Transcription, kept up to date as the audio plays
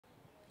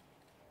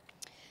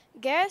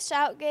Gareth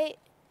Southgate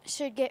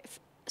should get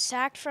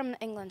sacked from the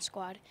England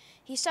squad.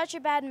 He's such a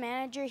bad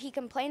manager. He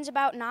complains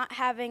about not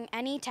having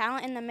any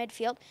talent in the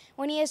midfield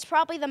when he is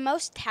probably the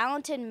most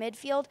talented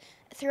midfield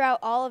throughout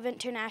all of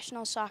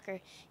international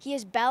soccer. He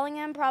is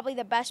Bellingham, probably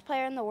the best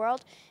player in the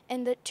world,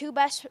 and the two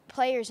best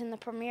players in the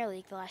Premier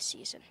League last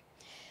season.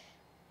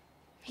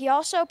 He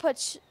also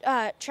puts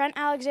Trent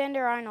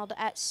Alexander-Arnold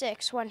at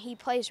 6 when he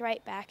plays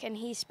right back, and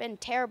he's been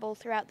terrible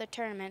throughout the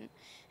tournament.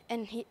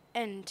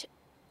 And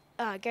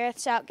Gareth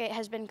Southgate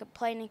has been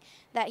complaining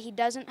that he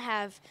doesn't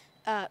have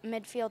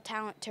midfield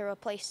talent to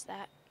replace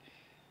that.